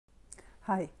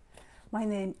Hi, my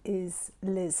name is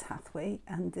Liz Hathway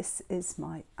and this is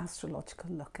my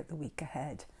astrological look at the week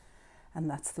ahead, and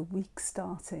that's the week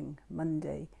starting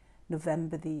Monday,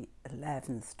 November the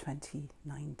 11th,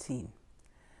 2019.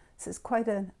 So it's quite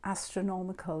an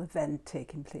astronomical event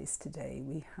taking place today.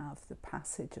 We have the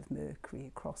passage of Mercury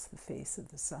across the face of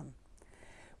the sun,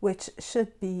 which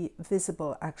should be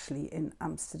visible actually in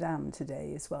Amsterdam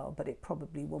today as well, but it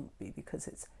probably won't be because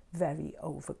it's very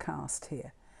overcast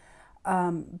here.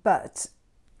 But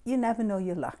you never know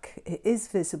your luck. It is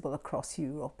visible across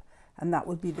Europe, and that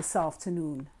will be this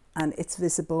afternoon, and it's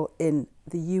visible in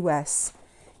the US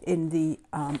in the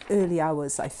early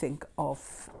hours, I think,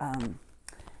 of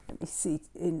let me see,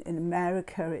 in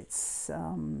America it's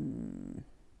in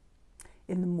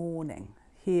the morning.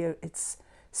 Here it's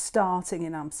starting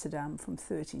in Amsterdam from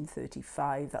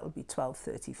 13:35, that'll be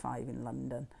 12:35 in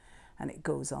London, and it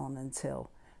goes on until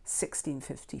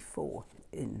 16:54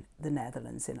 in the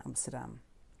Netherlands, in Amsterdam.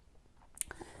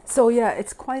 So yeah,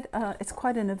 it's quite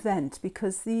an event,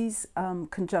 because these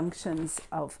conjunctions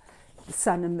of the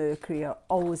Sun and Mercury are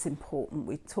always important.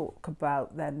 We talk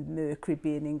about them, Mercury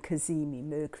being in Cazimi,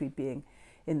 Mercury being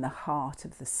in the heart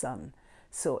of the Sun.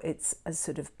 So it's a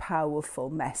sort of powerful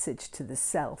message to the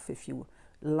self, if you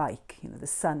like, you know, the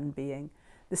Sun being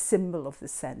the symbol of the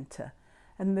center,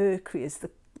 and Mercury is the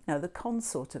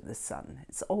consort of the Sun.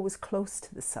 It's always close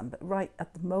to the Sun, but right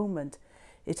at the moment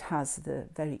it has the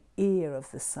very ear of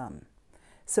the Sun.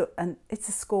 So, and it's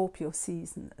a Scorpio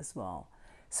season as well.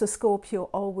 So Scorpio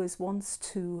always wants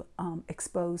to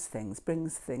expose things,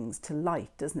 brings things to light,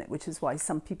 doesn't it? Which is why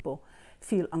some people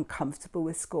feel uncomfortable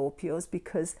with Scorpios,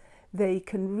 because they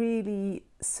can really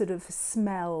sort of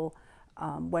smell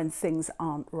when things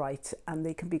aren't right, and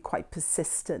they can be quite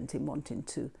persistent in wanting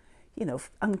to, you know,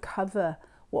 uncover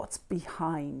what's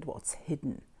behind, what's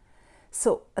hidden.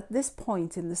 So at this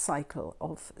point in the cycle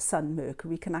of Sun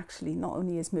Mercury, we can actually, not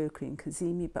only is Mercury in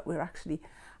Cazimi, but we're actually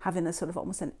having a sort of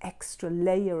almost an extra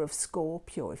layer of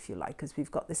Scorpio, if you like, because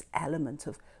we've got this element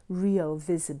of real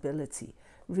visibility,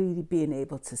 really being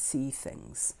able to see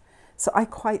things. So I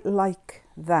quite like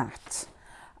that.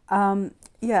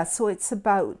 Yeah, so it's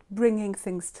about bringing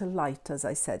things to light, as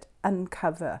I said,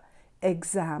 uncover,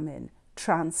 examine,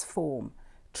 transform,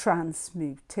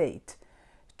 transmutate,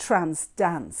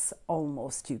 transdance,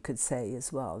 almost, you could say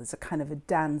as well. There's a kind of a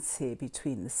dance here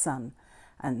between the Sun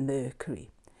and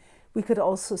Mercury. We could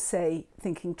also say,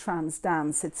 thinking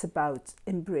transdance, it's about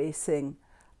embracing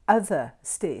other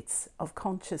states of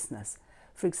consciousness.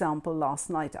 For example, last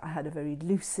night I had a very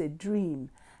lucid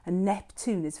dream, and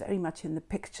Neptune is very much in the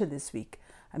picture this week.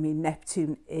 I mean,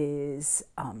 Neptune is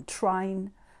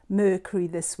trine Mercury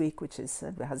this week, which is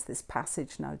has this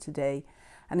passage now today,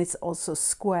 and it's also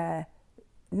square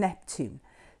Neptune.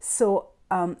 So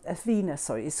Venus,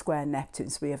 is square Neptune.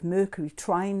 So we have Mercury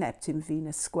trine Neptune,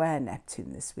 Venus square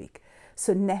Neptune this week.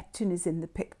 So Neptune is in the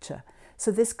picture.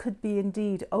 So this could be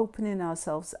indeed opening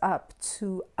ourselves up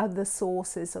to other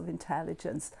sources of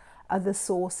intelligence, other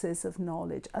sources of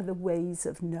knowledge, other ways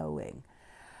of knowing.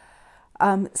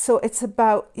 So it's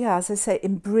about, yeah, as I say,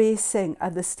 embracing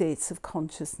other states of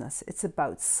consciousness. It's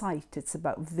about sight, it's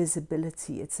about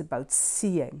visibility, it's about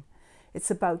seeing.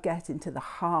 It's about getting to the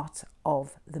heart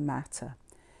of the matter.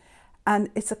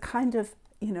 And it's a kind of,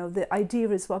 you know, the idea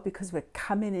as well, because we're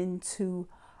coming into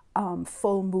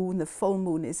full moon. The full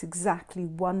moon is exactly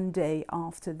one day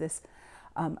after this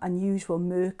unusual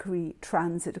Mercury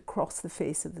transit across the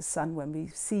face of the Sun, when we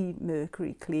see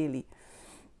Mercury clearly.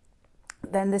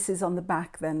 Then this is on the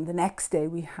back, then the next day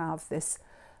we have this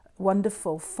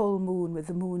wonderful full moon with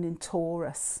the moon in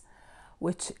Taurus,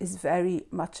 which is very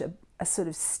much a sort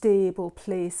of stable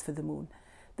place for the moon.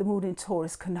 The moon in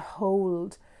Taurus can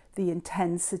hold the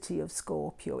intensity of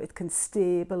Scorpio. It can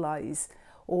stabilize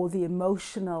all the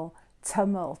emotional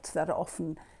tumult that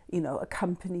often, you know,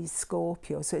 accompanies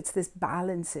Scorpio. So it's this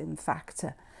balancing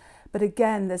factor. But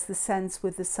again, there's the sense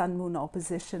with the Sun-Moon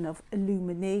opposition of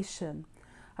illumination.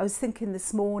 I was thinking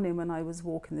this morning when I was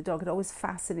walking the dog, it always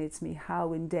fascinates me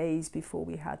how in days before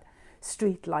we had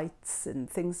street lights and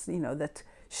things, you know, that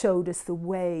showed us the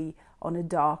way on a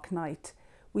dark night,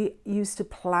 we used to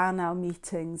plan our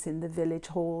meetings in the village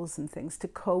halls and things to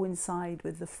coincide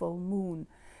with the full moon,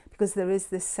 because there is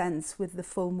this sense with the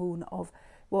full moon of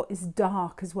what is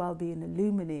dark as well being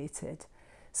illuminated.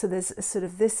 So there's a sort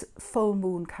of this full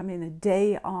moon coming a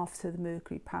day after the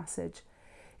Mercury passage.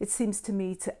 It seems to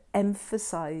me to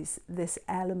emphasize this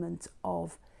element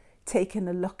of taking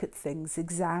a look at things,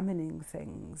 examining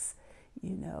things,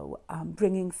 you know,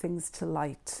 bringing things to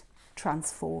light,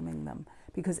 transforming them,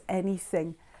 because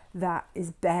anything that is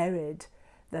buried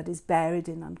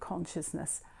in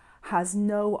unconsciousness has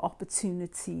no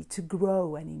opportunity to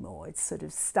grow anymore. It sort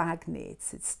of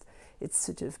stagnates. It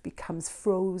sort of becomes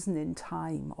frozen in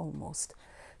time almost.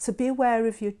 So be aware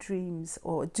of your dreams,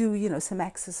 or do, you know, some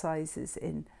exercises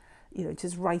in, you know,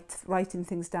 just writing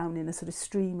things down in a sort of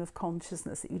stream of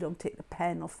consciousness, that you don't take the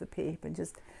pen off the paper and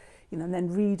just, you know, and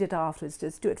then read it afterwards.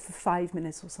 Just do it for 5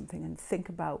 minutes or something and think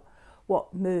about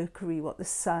what Mercury, what the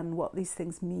sun, what these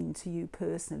things mean to you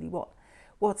personally.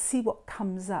 See what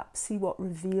comes up, see what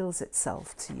reveals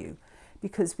itself to you,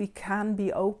 because we can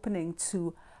be opening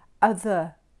to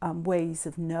other ways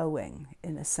of knowing,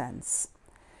 in a sense.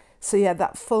 So yeah,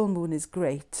 that full moon is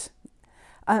great.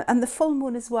 And the full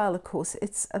moon as well, of course,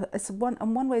 it's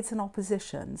one way it's an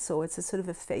opposition, so it's a sort of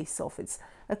a face-off, it's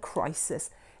a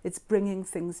crisis, it's bringing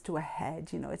things to a head,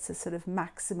 you know, it's a sort of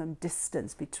maximum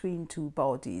distance between two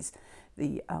bodies,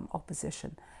 the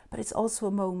opposition. But it's also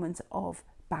a moment of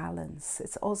balance,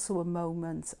 it's also a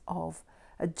moment of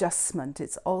adjustment,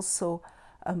 it's also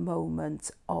a moment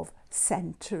of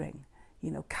centering,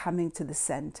 you know, coming to the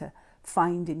center,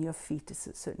 finding your feet. It's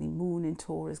certainly moon in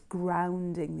Taurus,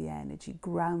 grounding the energy,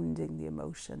 grounding the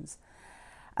emotions.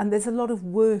 And there's a lot of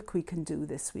work we can do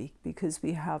this week, because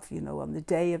we have, you know, on the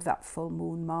day of that full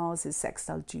moon, Mars is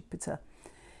sextile Jupiter.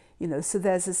 You know, so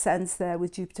there's a sense there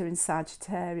with Jupiter in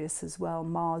Sagittarius as well,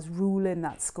 Mars ruling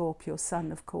that Scorpio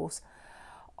sun, of course,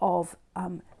 of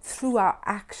through our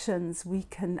actions we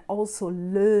can also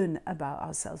learn about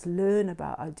ourselves, learn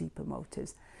about our deeper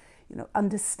motives, you know,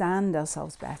 understand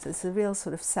ourselves better. It's a real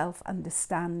sort of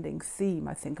self-understanding theme,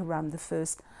 I think, around the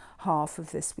first half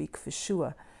of this week for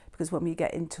sure. Because when we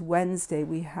get into Wednesday,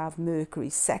 we have Mercury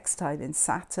sextile in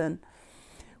Saturn,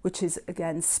 which is,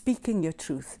 again, speaking your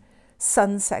truth.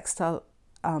 Sun sextile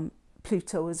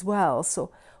Pluto as well.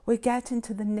 So we're getting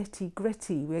to the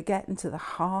nitty-gritty. We're getting to the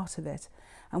heart of it.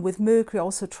 And with Mercury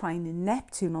also trining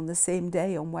Neptune on the same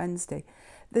day, on Wednesday,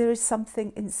 there is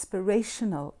something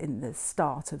inspirational in the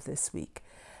start of this week.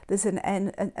 There's an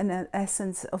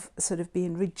essence of sort of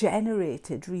being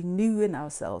regenerated, renewing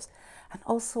ourselves. And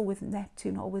also with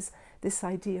Neptune, always this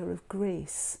idea of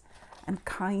grace and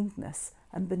kindness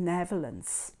and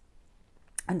benevolence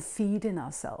and feeding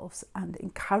ourselves and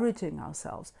encouraging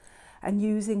ourselves and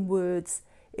using words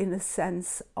in a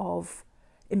sense of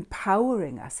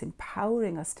empowering us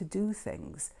to do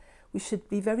things. We should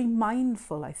be very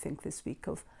mindful, I think, this week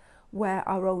of where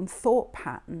our own thought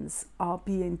patterns are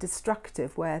being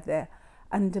destructive, where they're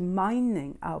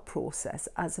undermining our process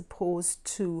as opposed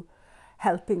to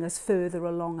helping us further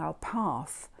along our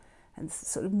path. And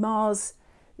sort of Mars,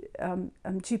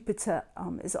 Jupiter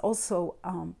is also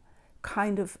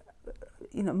kind of,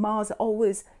 you know, Mars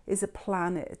always is a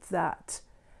planet that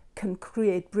can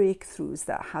create breakthroughs,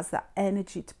 that has that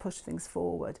energy to push things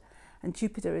forward. And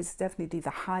Jupiter is definitely the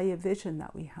higher vision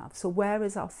that we have. So where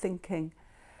is our thinking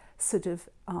sort of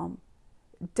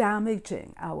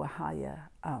damaging our higher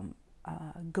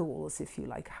goals, if you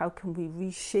like? How can we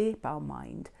reshape our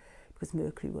mind? Because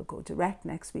Mercury will go direct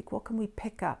next week. What can we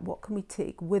pick up? What can we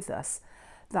take with us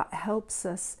that helps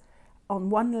us, on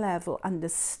one level,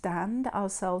 understand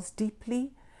ourselves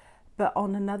deeply, but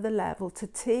on another level, to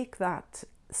take that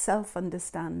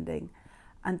self-understanding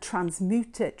and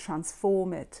transmute it,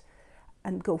 transform it,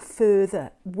 and go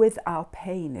further with our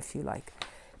pain, if you like.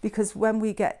 Because when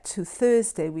we get to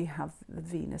Thursday, we have the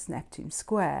Venus-Neptune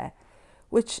square,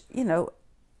 which, you know,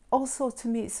 also to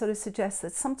me sort of suggests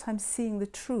that sometimes seeing the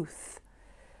truth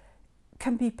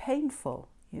can be painful,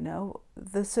 you know.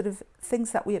 The sort of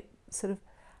things that we are sort of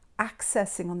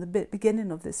accessing on the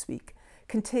beginning of this week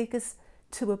can take us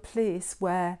to a place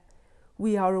where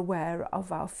we are aware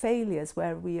of our failures,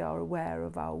 where we are aware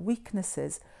of our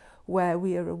weaknesses, where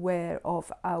we are aware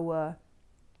of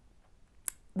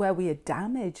where we are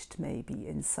damaged maybe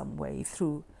in some way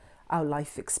through our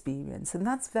life experience. And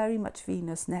that's very much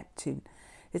Venus-Neptune.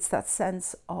 It's that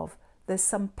sense of there's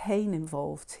some pain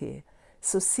involved here.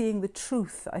 So seeing the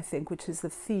truth, I think, which is the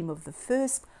theme of the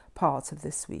first part of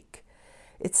this week,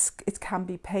 it can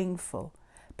be painful.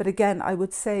 But again, I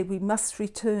would say we must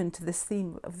return to this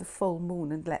theme of the full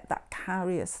moon and let that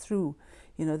carry us through,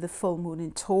 you know, the full moon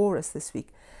in Taurus this week,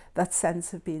 that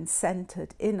sense of being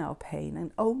centered in our pain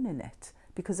and owning it,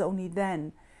 because only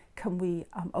then can we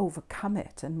overcome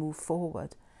it and move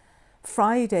forward.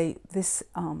 Friday,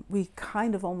 we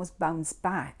kind of almost bounce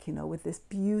back, you know, with this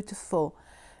beautiful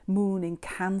moon in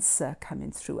Cancer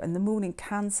coming through. And the moon in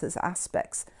Cancer's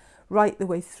aspects right the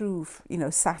way through, you know,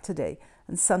 Saturday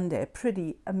and Sunday are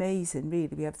pretty amazing,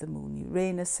 really. We have the moon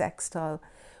Uranus sextile,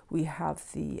 we have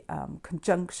the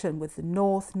conjunction with the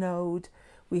North Node,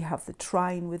 we have the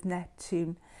trine with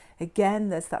Neptune. Again,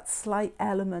 there's that slight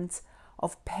element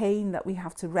of pain that we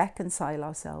have to reconcile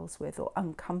ourselves with, or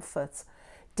uncomfort,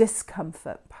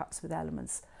 discomfort, perhaps with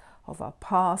elements of our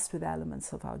past, with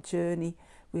elements of our journey.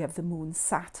 We have the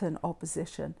Moon-Saturn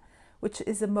opposition, which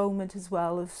is a moment as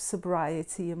well of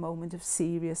sobriety, a moment of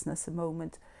seriousness, a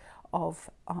moment of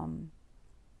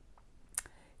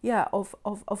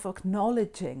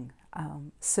acknowledging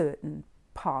certain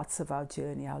parts of our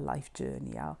journey, our life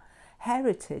journey, our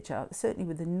heritage, certainly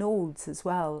with the nodes as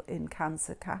well in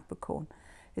Cancer, Capricorn.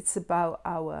 It's about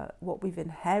what we've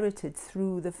inherited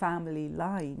through the family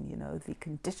line, you know, the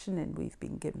conditioning we've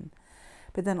been given.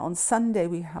 But then on Sunday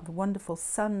we have a wonderful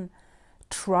Sun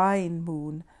trine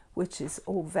moon, which is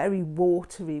all very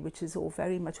watery, which is all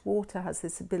very much water, has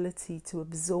this ability to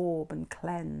absorb and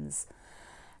cleanse.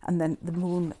 And then the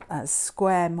moon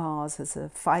square Mars as a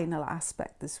final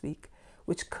aspect this week,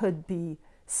 which could be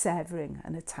severing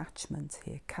an attachment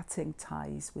here, cutting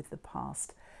ties with the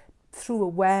past. Through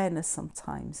awareness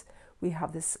sometimes we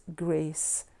have this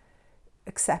grace,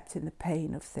 accepting the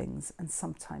pain of things, and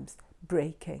sometimes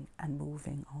breaking and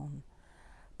moving on.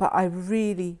 But I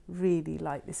really, really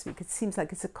like this week. It seems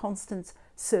like it's a constant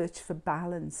search for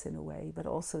balance in a way, but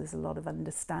also there's a lot of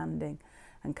understanding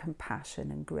and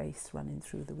compassion and grace running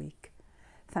through the week.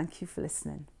 Thank you for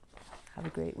listening. Have a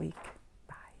great week.